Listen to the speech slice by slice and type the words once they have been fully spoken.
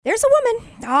There's a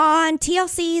woman on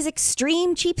TLC's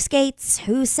Extreme Cheapskates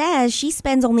who says she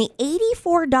spends only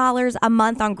 $84 a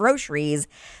month on groceries,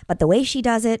 but the way she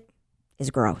does it is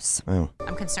gross. Oh.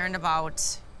 I'm concerned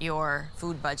about your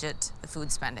food budget, the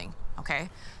food spending, okay?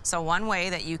 So one way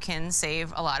that you can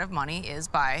save a lot of money is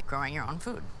by growing your own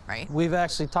food, right? We've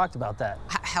actually talked about that.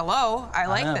 Hello, I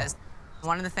like know. this.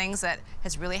 One of the things that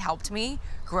has really helped me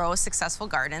grow successful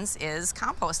gardens is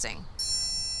composting.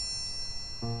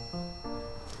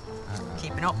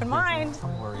 Keep an open mind.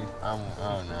 I'm worried.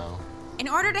 Oh no. In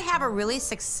order to have a really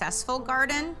successful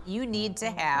garden, you need to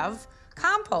have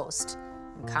compost.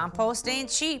 And compost ain't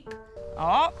cheap.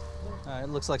 Oh, It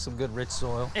looks like some good rich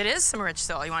soil. it is some rich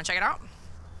soil. You want to check it out?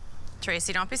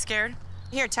 Tracy, don't be scared.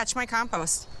 Here, touch my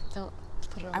compost. Don't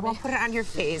put it on I won't put it on your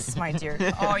face, my dear.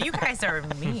 Oh, you guys are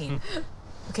mean.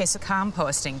 Okay, so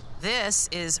composting. This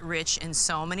is rich in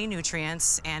so many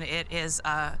nutrients, and it is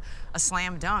a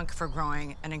slam dunk for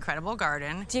growing an incredible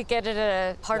garden. Do you get it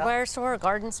at a hardware store, a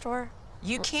garden store?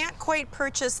 You can't quite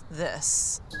purchase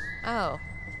this. Oh,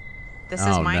 This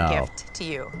is my gift to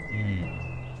you.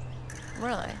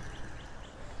 really?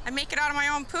 I make it out of my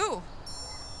own poo.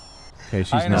 Okay,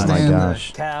 she's I not. understand my the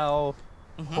gosh. cow,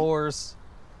 horse.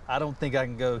 I don't think I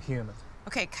can go human.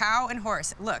 Okay, cow and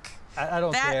horse. Look, I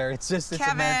don't That- care. It's just, it's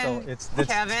Kevin, a mental. It's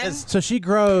Kevin. just- So she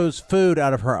grows food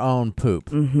out of her own poop.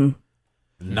 Mm-hmm.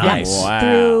 Nice. Wow.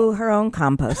 Through her own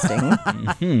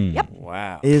composting. Yep.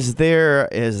 Wow. Is that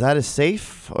as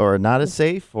safe or not as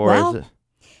safe? Or Well, is it?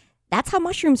 That's how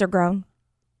mushrooms are grown.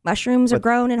 Mushrooms are But-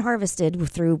 grown and harvested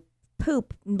through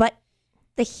poop, but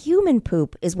the human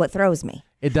poop is what throws me.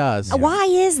 It does. Why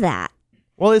is that?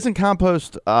 Well, isn't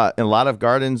compost in a lot of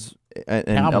gardens and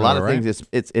Cow a lot of manure,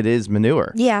 things? It is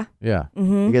manure Yeah. Yeah.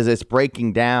 because it's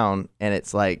breaking down and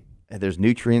it's like there's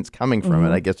nutrients coming from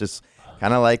it. I guess it's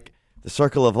kind of like the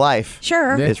circle of life.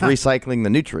 Sure. Yeah. It's recycling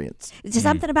the nutrients. It's just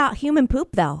something about human poop,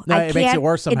 though. No, I it makes it can't-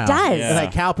 worse somehow. It does. Yeah.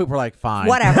 Like cow poop, we're like, fine.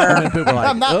 Whatever. Human poop, we're like,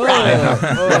 I'm not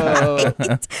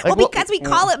Well, because we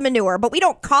call it manure, but we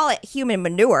don't call it human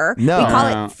manure. No. We call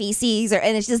No. it feces,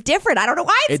 and it's just different. I don't know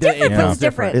why it's It- different, it but is it's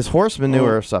different. Is horse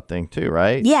manure or something too,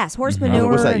 right? Yes, horse manure.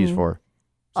 What's that used and- for?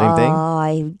 Same thing?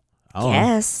 I Oh.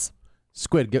 guess.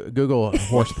 Squid, Google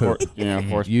horse poop. Yeah,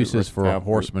 horse poop Uses versus for cow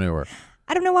horse poop. manure.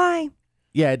 I don't know why.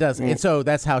 Yeah, it does. And so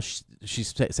that's how she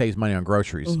saves money on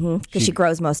groceries. Because she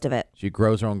grows most of it. She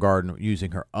grows her own garden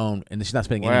using her own, and she's not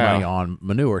spending any Wow. money on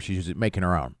manure. She's making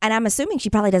her own. And I'm assuming she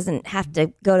probably doesn't have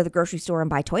to go to the grocery store and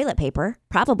buy toilet paper.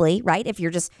 Probably, right? If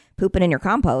you're just pooping in your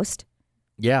compost.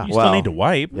 Yeah. You Well, still need to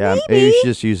wipe. Yeah, Maybe. maybe she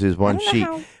just uses one I don't sheet.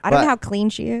 know I don't But know how clean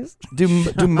she is. do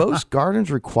most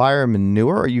gardens require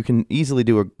manure, or you can easily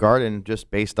do a garden just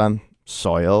based on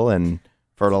soil and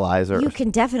fertilizer? You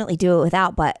can definitely do it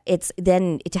without, but it's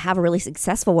then to have a really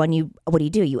successful one. What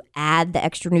do? You add the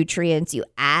extra nutrients, you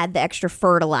add the extra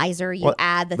fertilizer, you Well,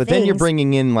 add the but things. then you're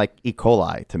bringing in like E.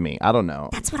 coli to me. I don't know.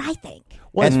 That's what I think.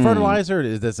 Well, is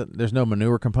fertilizer? There's no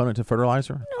manure component to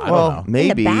fertilizer? I don't Well, know.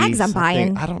 maybe bags I'm something-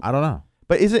 buying. I don't. I don't know.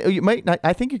 But is it? You might not.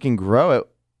 I think you can grow it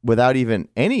without even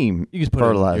any You just put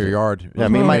fertilizer. it in your yard. Yeah, I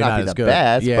mean, it might Maybe not be as the good.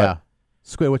 best, Yeah. but-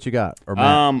 Squid, what you got? Or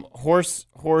Matt?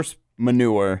 Horse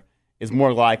manure is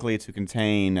more likely to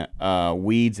contain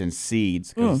weeds and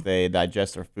seeds because they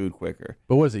digest their food quicker.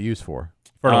 But what is it used for?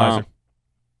 Fertilizer.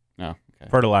 No, okay.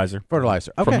 Fertilizer.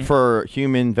 Fertilizer. Okay. for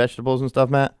human vegetables and stuff,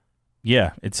 Matt.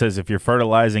 Yeah, it says if you're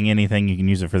fertilizing anything, you can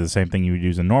use it for the same thing you would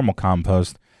use in normal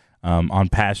compost on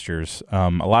pastures. A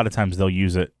lot of times they'll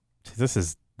use it. This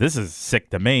is sick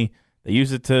to me. They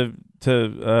use it to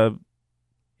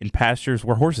in pastures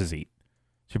where horses eat.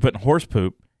 So you're putting horse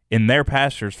poop in their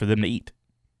pastures for them to eat.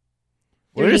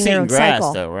 Well, they're just Eating their eating own grass,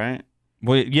 cycle. though, right?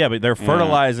 Well, yeah, but they're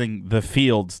fertilizing the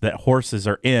fields that horses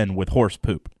are in with horse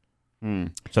poop.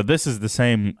 So this is the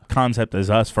same concept as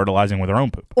us fertilizing with our own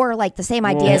poop. Or like the same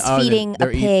idea as Oh, feeding a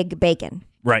they're pig bacon.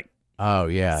 Right. Oh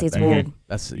yeah. See, it's That- weird.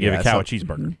 That's You give a yeah, cow a so-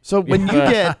 cheeseburger. So when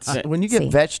you get See.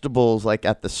 vegetables like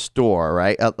at the store,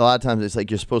 right? A lot of times it's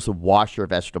like you're supposed to wash your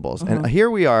vegetables, and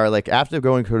here we are, like after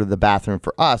going to the bathroom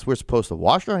for us, we're supposed to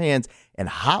wash our hands in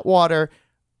hot water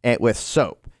and with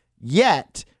soap.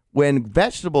 Yet when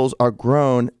vegetables are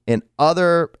grown in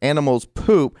other animals'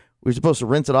 poop, we're supposed to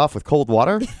rinse it off with cold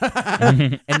water.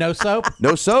 And no soap.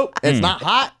 No soap. It's not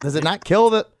hot. Does it not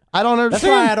kill the? I don't That's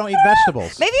understand. why I don't eat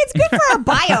vegetables. Maybe it's good for our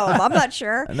biome. I'm not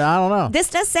sure. No, I don't know. This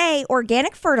does say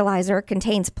organic fertilizer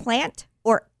contains plant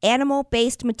or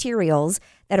animal-based materials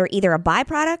that are either a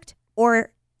byproduct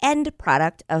or end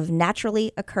product of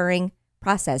naturally occurring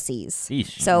processes.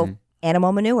 Yeesh. So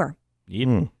animal manure. Eat.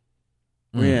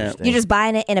 Yeah. You're just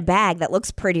buying it in a bag that looks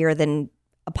prettier than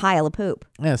a pile of poop.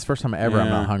 Yeah, it's the first time ever I'm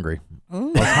Yeah. not hungry. I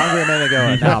was hungry a minute ago,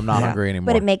 and now I'm not hungry anymore.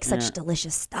 But it makes such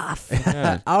delicious stuff.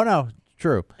 Oh, no.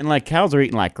 True. And like cows are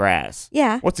eating like grass.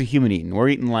 Yeah. What's a human eating? We're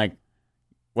eating like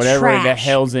whatever the Trash.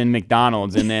 hell's in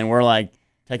McDonald's, and then we're like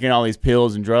taking all these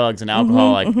pills and drugs and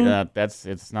alcohol.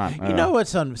 It's not. You know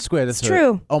what's on Squid? It's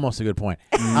true. Almost a good point.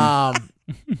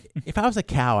 If I was a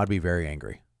cow, I'd be very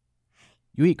angry.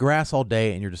 You eat grass all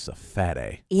day, and you're just a fat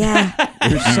A. Yeah.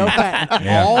 You're so fat.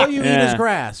 Yeah. All you eat is Yeah.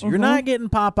 grass. You're not getting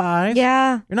Popeyes.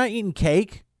 Yeah. You're not eating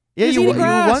cake. Yeah, Just you eating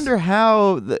grass. wonder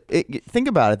how. Think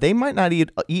about it. They might not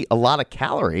eat a lot of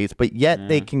calories, but yet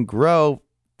they can grow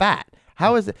fat.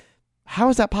 How is it? How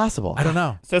is that possible? I don't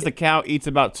know. It says the cow eats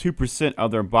about 2%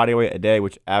 of their body weight a day,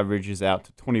 which averages out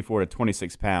to 24 to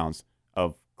 26 pounds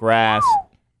of grass,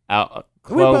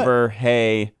 clover,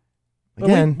 hay. But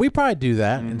Again, we probably do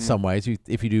that in some ways.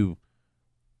 If you do,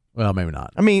 well, maybe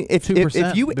not. I mean, if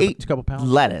 2%, you maybe ate a couple pounds.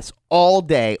 lettuce all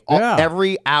day, Yeah.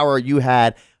 every hour you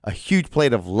had a huge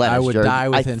plate of lettuce, I would Jared, die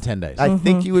within 10 days. I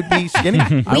think you would be skinny. I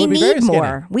We would be very need skinny.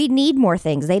 more. We need more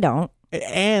things. They don't.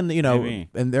 And Maybe.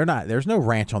 and they're not. There's no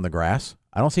ranch on the grass.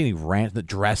 I don't see any ranch. The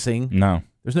dressing. No.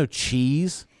 There's no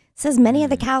cheese. It says many of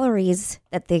the calories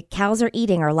that the cows are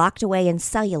eating are locked away in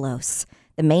cellulose,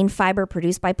 the main fiber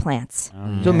produced by plants.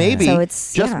 So maybe, So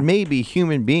it's- just yeah. maybe,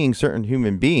 certain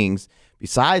human beings,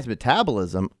 besides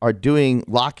metabolism, are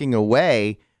locking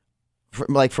away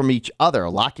from each other,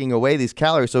 locking away these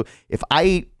calories. So if I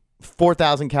eat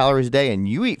 4,000 calories a day and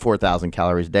you eat 4,000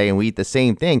 calories a day and we eat the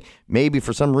same thing, maybe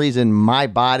for some reason my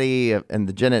body and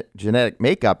the genetic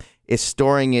makeup is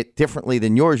storing it differently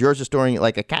than yours. Yours is storing it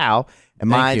like a cow, and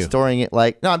Thank mine's you. storing it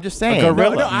like, no, I'm just saying.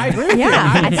 gorilla. No, I agree with you.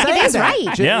 Yeah, I'm I think it saying is that.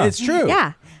 right. Yeah. It's true.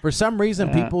 Yeah. For some reason,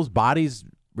 people's bodies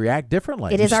react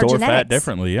differently. It is our Store fat genetics.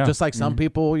 differently, yeah. Just like some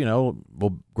people,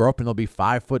 will grow up and they'll be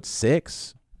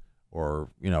 5'6", or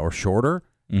shorter,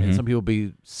 and some people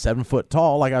be 7 foot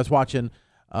tall. Like I was watching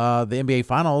the NBA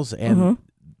Finals, and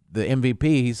the MVP,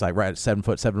 he's like right at 7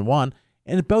 foot 7'1",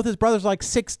 and both his brothers are like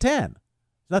 6'10".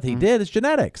 Nothing he did. It's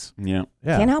genetics. Yeah.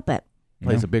 Yeah, Can't help it.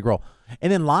 plays a big role. And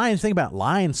then lions. Think about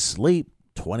lions sleep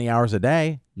 20 hours a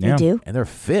day, Yeah. They do. and they're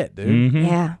fit, dude. Mhm.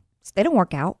 Yeah. They don't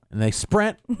work out. And they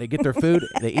sprint. They get their food.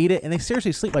 They eat it, and they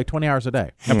seriously sleep like 20 hours a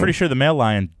day. I'm pretty sure the male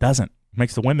lion doesn't.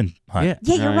 Makes the women hunt. Yeah.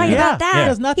 Yeah, you're Oh, right yeah. about that. Yeah. He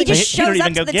does nothing. He just He don't shows up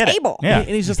even to go the get it. table. Yeah. And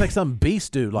he's just like some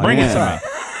beast dude. Like, Bring it what's to up?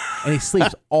 And he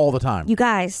sleeps all the time. You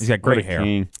guys, He's got What a great hair.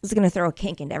 king. this is going to throw a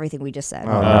kink into everything we just said.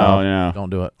 Oh, Oh, yeah. Don't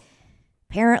do it.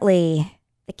 Apparently,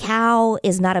 the cow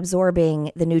is not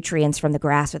absorbing the nutrients from the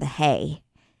grass or the hay,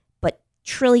 but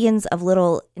trillions of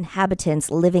little inhabitants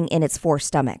living in its four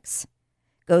stomachs.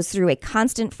 Goes through a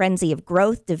constant frenzy of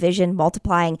growth, division,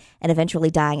 multiplying, and eventually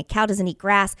dying. A cow doesn't eat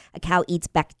grass. A cow eats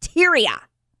bacteria,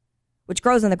 which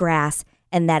grows in the grass,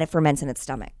 and that it ferments in its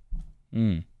stomach.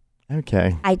 Mm.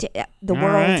 Okay. The All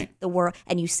world, right. the world,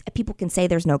 and people can say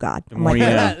there's no God. The I'm more like, you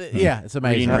know. Yeah, it's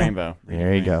Reading amazing. rainbow.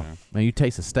 There you go. Man, you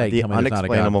taste a steak. The Tell me there's not a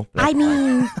God. unexplainable. I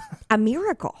mean, a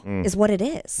miracle is what it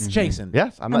is. Jason,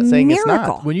 Yes, I'm A not saying it's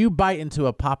miracle. not. when you bite into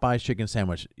a Popeye's chicken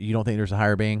sandwich, you don't think there's a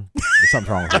higher being? There's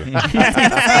something wrong with you.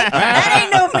 That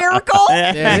ain't no miracle.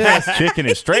 Yeah, it is. Chicken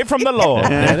is straight from the Lord.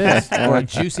 Yeah, it is. Or a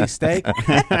juicy steak.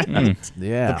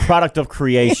 Yeah. Product of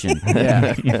creation.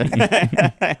 Yeah.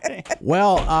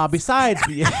 Well, besides,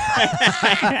 We are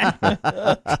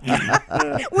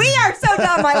so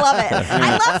dumb. I love it.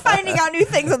 I love finding out new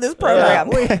things on this program.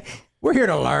 we're here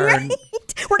to learn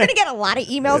We're going to get a lot of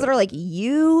emails that are like,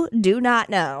 you do not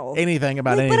know. anything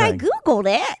about Like, anything. but I Googled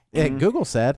it. Yeah, Google said.